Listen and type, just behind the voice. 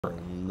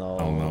No.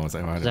 Oh no, is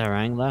that right? Is that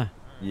wrangler?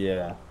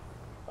 Yeah.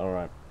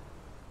 Alright.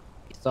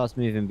 He starts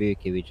moving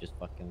Buki, we just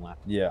fucking whack.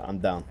 Yeah, I'm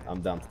down. I'm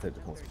down to take the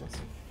consequence.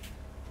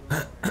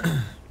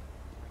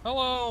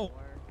 Hello.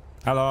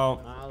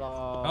 Hello.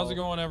 Hello. How's it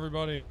going,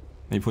 everybody?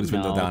 Let me put this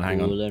window down, hang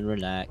on. Cool and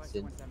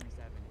relaxing.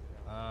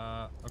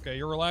 Okay,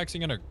 you're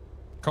relaxing in a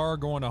car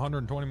going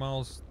 120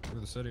 miles through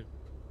the city.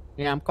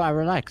 Yeah, I'm quite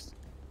relaxed.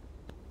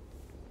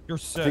 You're I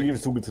think sick. he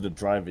was talking to the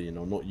driver, you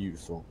know, not you,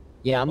 so.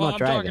 Yeah, I'm Well, not I'm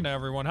driving. talking to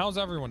everyone. How's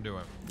everyone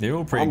doing? They're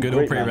all pretty I'm good,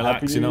 great, all pretty man.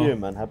 relaxed, Happy you New know. Year,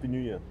 man. Happy New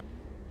Year.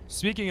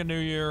 Speaking of New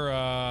Year,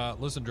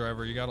 listen,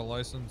 driver, you got a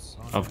license?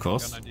 On Of you?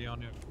 course. Got an ID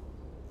on you?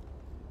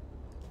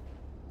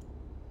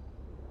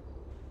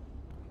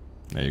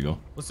 There you go.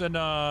 Listen,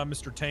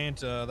 Mr. Taint,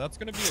 that's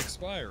gonna be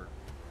expired.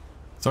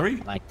 Sorry?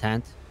 Like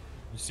tent.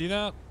 You see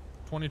that?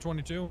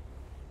 2022.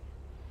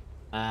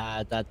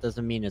 That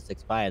doesn't mean it's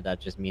expired. That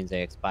just means it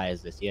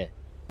expires this year.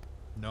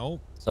 No.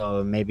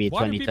 So maybe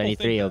Why do people 2023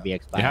 think will that? be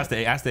expired.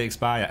 It has to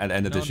expire at the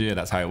end of this year.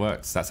 That's how it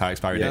works. That's how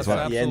expiry Yeah, dates it's work.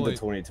 at the end of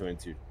Absolutely.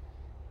 2022.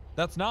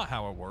 That's not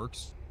how it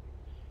works.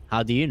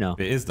 How do you know?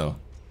 It is though.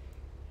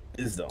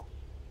 Is though.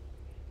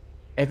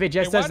 If it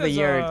just Hey, why says the does,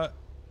 year,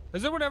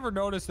 has anyone ever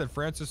noticed that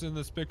Francis in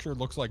this picture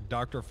looks like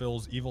Dr.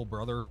 Phil's evil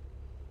brother?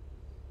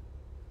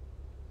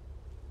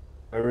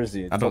 Where is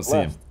he? I don't see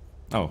him.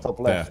 Oh, Top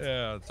there. left.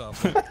 Yeah, it's up.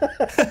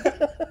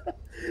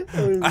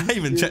 I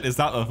even checked this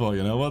out before,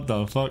 you know? What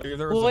the fuck? If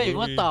there was a Wait,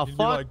 what movie, the he'd be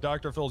fuck? like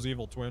Dr. Phil's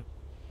evil twin.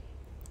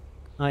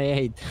 I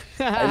hate.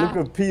 Hey, look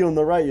at P on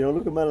the right, you know?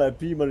 Look at man like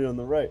P money on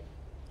the right.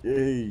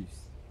 Yes.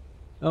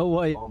 Oh,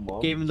 what? Come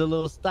on. Gave him the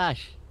little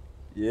stash.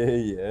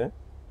 Yeah.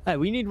 Hey,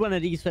 we need one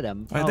of these for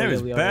them. Right, there yeah,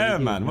 is we already Bear,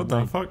 do. man. What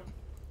the fuck?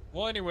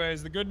 Well,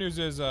 anyways, the good news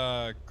is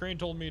Crane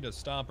told me to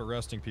stop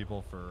arresting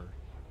people for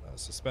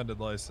suspended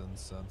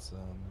license since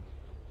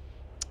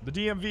the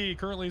DMV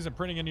currently isn't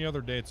printing any other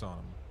dates on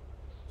them.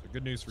 So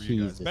good news for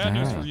you guys. Jesus. Bad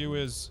news for Ah. you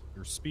is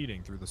you're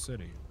speeding through the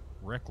city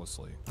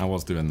recklessly. I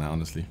was doing that,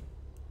 honestly.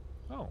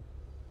 Oh.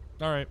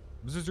 All right.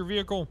 Is this your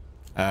vehicle?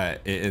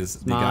 It is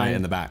the guy Mine.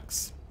 in the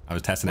backs. I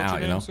was testing it What's out,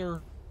 your you name, know?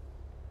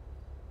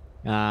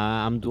 sir?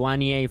 I'm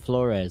Douanier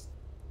Flores.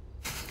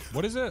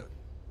 What is it?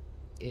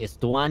 It's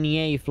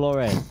Douanier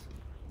Flores.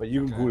 But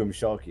you can call him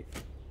Sharky.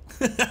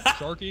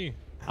 Sharky?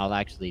 I'll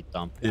actually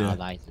dump it. Yeah. I'll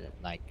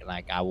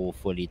like I will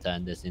fully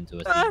turn this into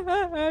a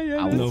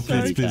No,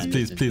 please, please,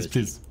 please, please,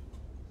 please.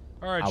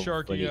 All right, I'll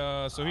Sharky.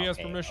 fully- So he has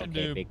Okay, permission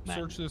okay, to big man.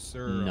 search this,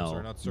 or No, I'm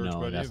sorry, not search, no,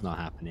 but that's if- not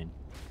happening.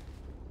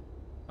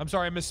 I'm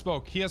sorry, I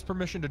misspoke. He has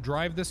permission to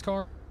drive this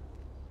car.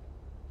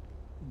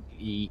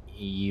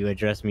 You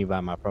address me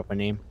by my proper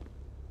name.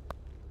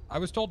 I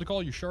was told to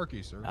call you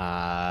Sharky, sir.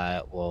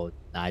 Well,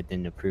 I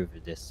didn't approve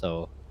of this,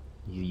 so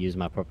you use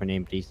my proper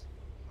name, please.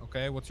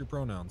 Okay, what's your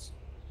pronouns?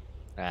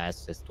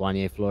 It's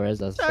Douanier Flores.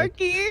 That's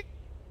Sharky.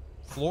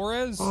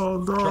 Flores? Oh,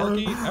 no.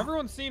 Sharky?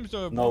 Everyone seems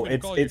to No, want me to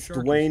it's call you it's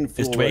Sharky. Dwayne Flores.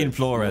 It's Dwayne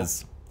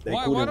Flores. They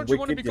Why, call why him don't you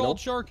want to be Wicked, you know? called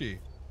Sharky?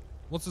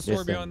 What's the story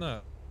Listen. behind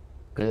that?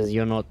 Because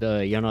you're not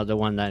the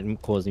one that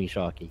calls me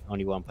Sharky.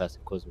 Only one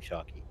person calls me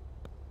Sharky.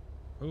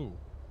 Ooh.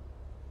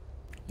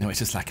 No, it's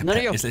just like a None of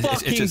pet. your It's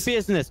fucking just,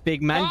 business,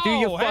 big man. Do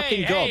your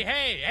fucking job.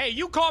 Hey,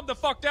 you calm the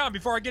fuck down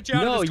before I get you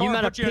out No, of this car you and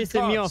man are put you in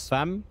pissing me off, cuffs.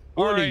 fam.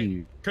 All All of right,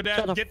 you. Cadet,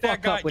 Shut the get that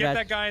fuck guy, up with get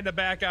that guy in the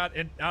back out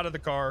of the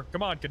car.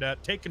 Come on,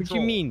 Cadet, take What control.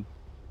 do you mean?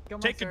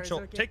 Take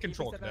control, take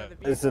control, Cadet.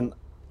 Listen,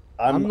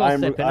 I'm not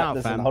stepping out,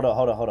 listen, fam. hold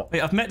on.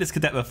 Wait, I've met this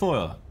cadet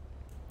before.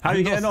 How are I'm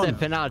you not getting on?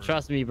 stepping out,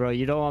 trust me, bro.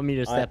 You don't want me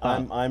to step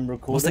out. I'm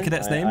recording. What's the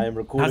cadet's name? I am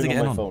recording How's he on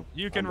getting my on? phone.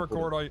 You can I'm record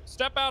recording. all.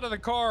 Step out of the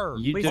car.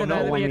 You Please do don't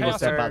not let want me me to pass,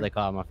 step sir. out the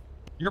car, my.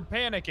 You're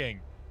panicking.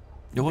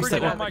 Yo, what's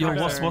Freaking out my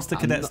cadet. what's the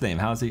I'm cadet's not- name?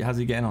 How's he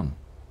getting on?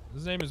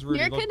 His name is Rudy.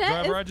 Your Look,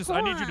 cadet driver, is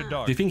I need you to poor.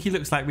 duck. Do you think he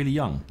looks like really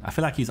young? I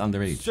feel like he's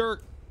underage. Sir,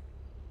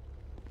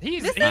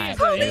 he's This he's is a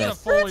police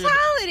fully.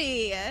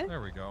 brutality.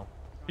 There we go.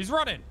 He's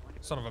running.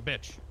 Son of a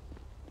bitch.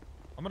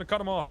 I'm gonna cut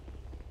him off.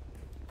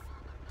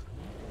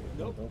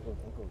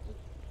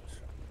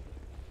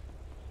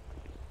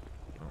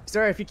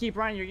 sir, if you keep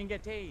running, you're gonna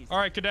get tased. All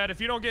right, Cadet. If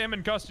you don't get him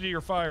in custody,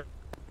 you're fired.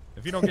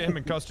 If you don't get him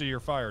in custody, you're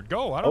fired.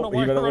 Go. I don't know Oh,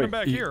 why you you're better running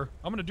wait. back here.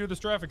 I'm gonna do this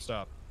traffic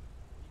stop.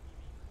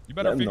 You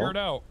better Let him figure know. it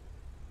out.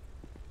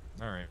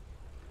 All right.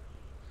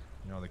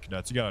 You know the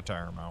cadets. You gotta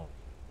tire him out.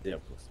 Yeah,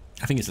 of course.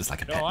 I think it's just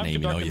like a No, pet I'm name, you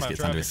know, conducting he just my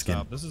gets under his traffic skin.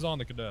 stop. This is on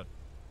the cadet.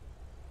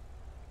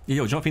 Yo,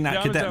 do you not think that Yeah,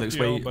 I'm his cadet looks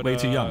FTO, way but,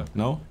 too young?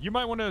 No? You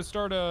might want to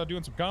start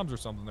doing some comms or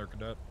something there,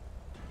 cadet.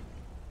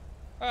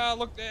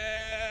 Look,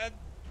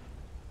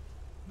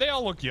 they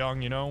all look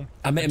young, you know.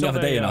 I met him the Until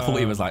other day they, and I thought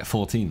he was like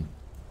 14.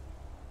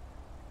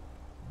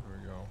 There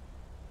we go.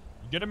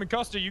 You get him in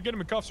custody. You get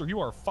him in cuffs, or you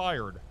are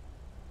fired.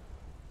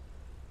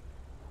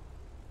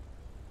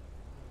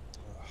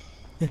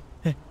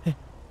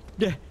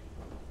 Yeah.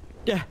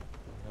 I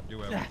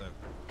do everything.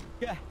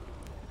 Yeah.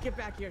 Get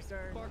back here,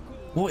 sir.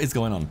 What is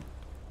going on?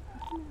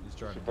 He's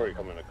trying to. Probably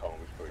come in a car.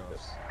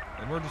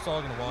 And we're just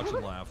all gonna watch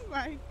and laugh. Oh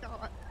my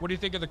god. What do you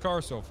think of the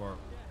car so far?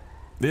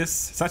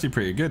 It's actually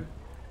pretty good.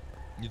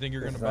 You think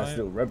you're This gonna is buy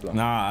still it? red blood.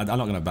 Nah, I'm not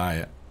going to buy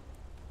it.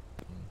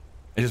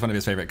 It's just one of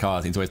his favorite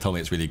cars. He's always told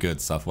me it's really good,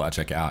 so I thought I'd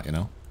check it out, you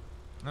know?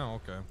 Oh,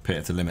 okay. Put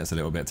it to limits a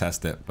little bit,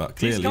 test it. But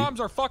These clearly, comms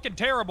are fucking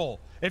terrible.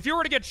 If you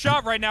were to get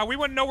shot right now, we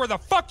wouldn't know where the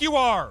fuck you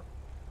are.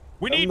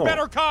 We need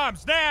better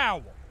comms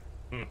now.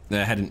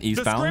 they're heading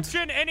eastbound.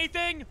 Description,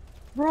 anything?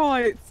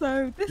 Right,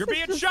 so this You're is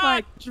being just shot!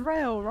 like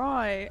drill,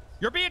 right?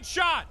 You're being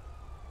shot.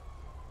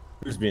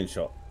 Who's being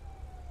shot?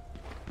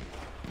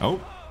 Oh,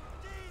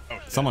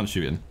 someone's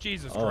shooting.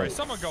 Jesus Oh, Christ,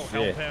 someone go help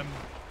shit. him.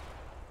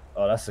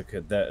 Oh, that's a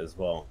cadet as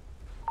well.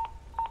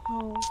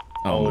 Oh,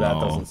 Oh, That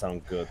no. doesn't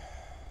sound good.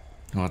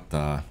 What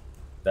the?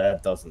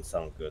 That doesn't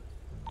sound good.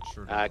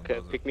 Sure doesn't,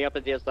 does it? Pick me up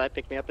at the other side.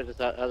 Pick me up at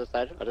the other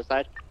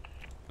side.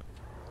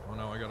 Oh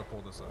no, I gotta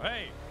pull this up.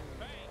 Hey!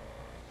 Hey!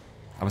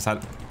 Other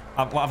side.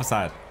 What other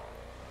side?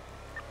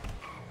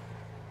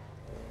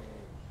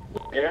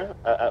 Here,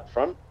 at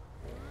front.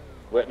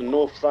 We're at the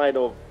north side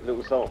of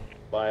Little Seoul.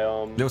 By,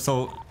 Little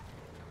Soul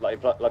Lucky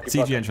CG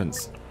Plaza.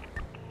 entrance.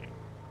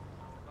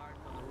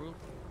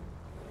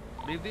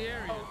 Leave the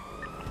area.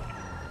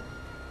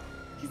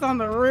 he's on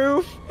the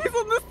roof. He's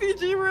on the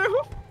CG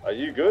roof. Are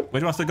you good? Where do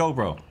you want us to go,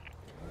 bro?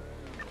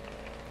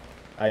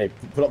 Hey,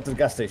 pull up to the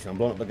gas station. I'm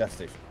blowing up the gas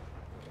station.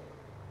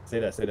 Stay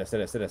there.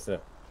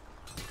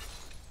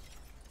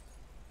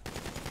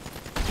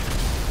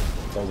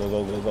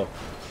 Go.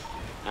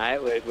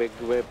 Alright,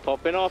 we're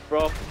popping off,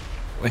 bro.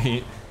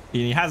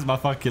 He has my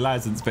fucking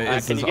license, but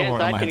it's Can you just get over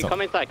on inside? my Can head you top.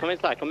 come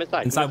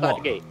inside? Inside what?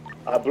 The gate.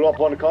 I blew up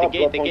one car.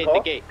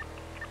 The gate.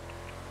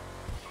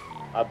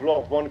 I blew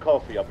up one car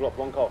for you.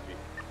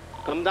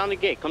 Come down the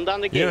gate.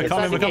 Yeah, we're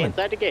coming.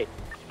 Inside the gate.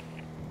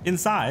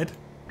 Inside?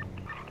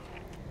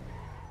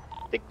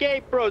 The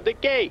gate, bro. The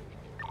gate.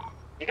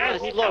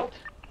 Guys, he's locked.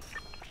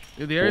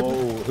 Leave the area.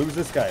 Whoa, who's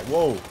this guy?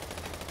 Whoa.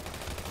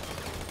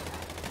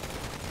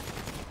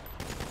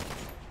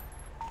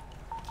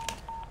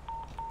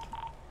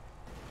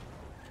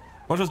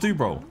 What does do,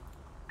 bro?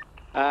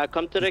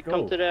 Come to the.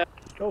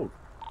 Go.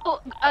 Oh,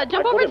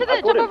 jump over to the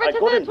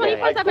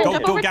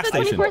 24/7. Go gas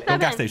station. Go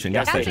gas station.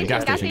 Gas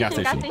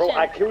station. Bro,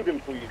 I killed him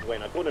for you,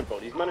 Dwayne. I got him, bro.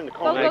 These men in the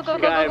car.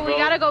 Go. We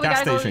gotta go. Gas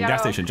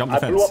station. Jump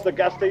the I blew up fence. the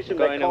gas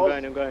station.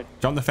 I'm going.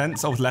 Jump the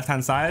fence over the left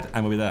hand side,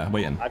 and we'll be there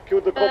waiting. I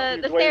killed the cop for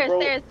you, The Dwayne, bro.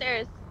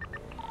 stairs.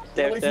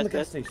 Get away from the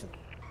gas station.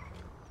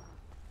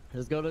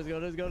 Let's go.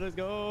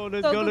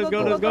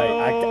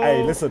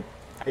 Hey, listen.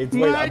 Hey,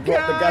 Dwayne, I blew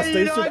up the gas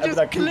station and then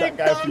I killed that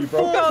guy for you,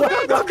 bro.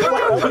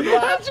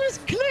 I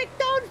just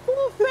clicked on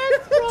full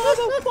fence, bro.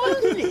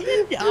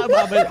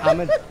 I'm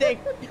a dick.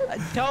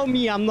 Tell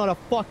me I'm not a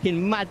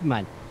fucking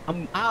madman.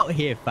 I'm out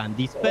here, fam.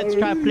 These feds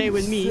try to play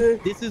with me.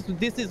 This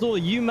is all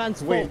you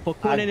man's fault for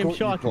calling him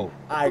Sharky.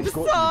 I'm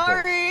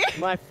Sorry.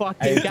 My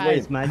fucking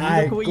guys, man. You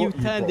look what you've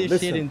turned this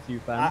shit into,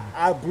 fam.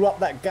 I blew up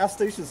that gas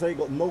station so he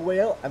got no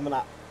way out, and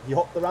then he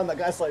hopped around, that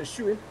guy started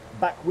shooting.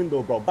 Back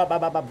window, bro. Man, down.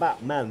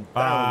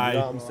 Bye. You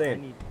know what I'm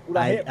saying? All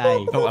that hit,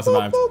 Aye. Oh, I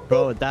survived.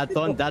 Bro,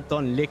 that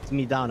don licked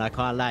me down. I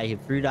can't lie. He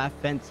threw that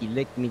fence. He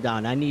licked me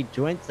down. I need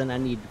joints and I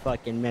need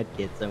fucking med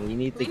kits, and we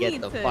need to get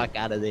the fuck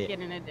out of there.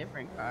 Get in a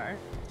different car.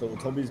 So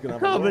Tommy's gonna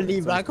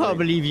I can't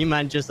believe you,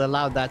 man, just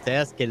allowed that to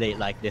escalate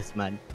like this, man.